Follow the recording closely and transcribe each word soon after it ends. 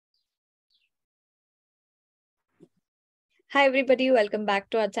Hi everybody, welcome back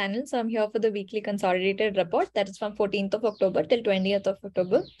to our channel. So I'm here for the weekly consolidated report that is from 14th of October till 20th of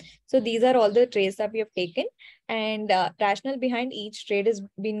October. So these are all the trades that we have taken, and rationale behind each trade has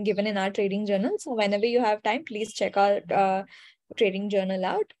been given in our trading journal. So whenever you have time, please check our trading journal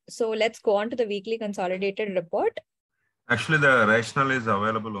out. So let's go on to the weekly consolidated report. Actually, the rationale is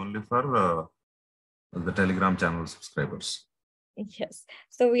available only for the Telegram channel subscribers. Yes.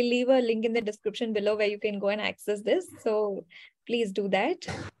 So we'll leave a link in the description below where you can go and access this. So please do that.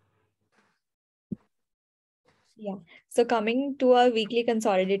 Yeah. So coming to our weekly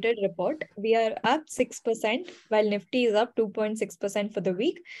consolidated report, we are up 6%, while Nifty is up 2.6% for the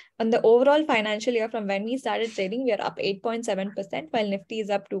week. On the overall financial year from when we started trading, we are up 8.7%, while Nifty is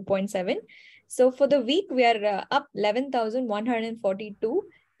up 2.7%. So for the week, we are up 11,142,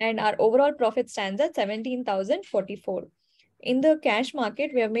 and our overall profit stands at 17,044. In the cash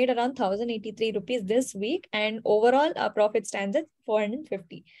market, we have made around 1,083 rupees this week, and overall our profit stands at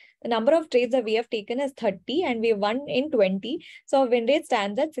 450. The number of trades that we have taken is 30 and we won in 20. So our win rate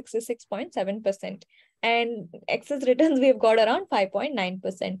stands at 66.7%. And excess returns we have got around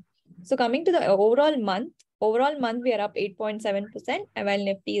 5.9%. So coming to the overall month we are up 8.7%, and while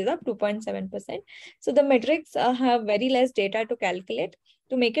Nifty is up 2.7%. So the metrics have very less data to calculate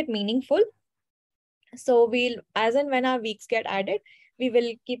to make it meaningful. So we'll, as and when our weeks get added, we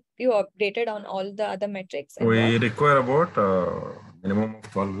will keep you updated on all the other metrics. We require about minimum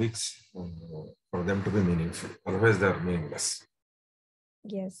of 12 weeks for them to be meaningful. Otherwise, they are meaningless.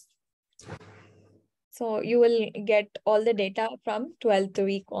 Yes. So you will get all the data from 12th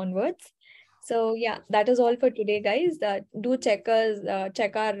week onwards. So yeah, that is all for today, guys. Do check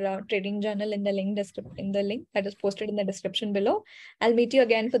our trading journal in the link that is posted in the description below. I'll meet you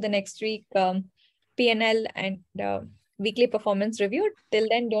again for the next week P&L and weekly performance review. Till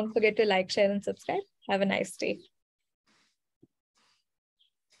then, don't forget to like, share, and subscribe. Have a nice day.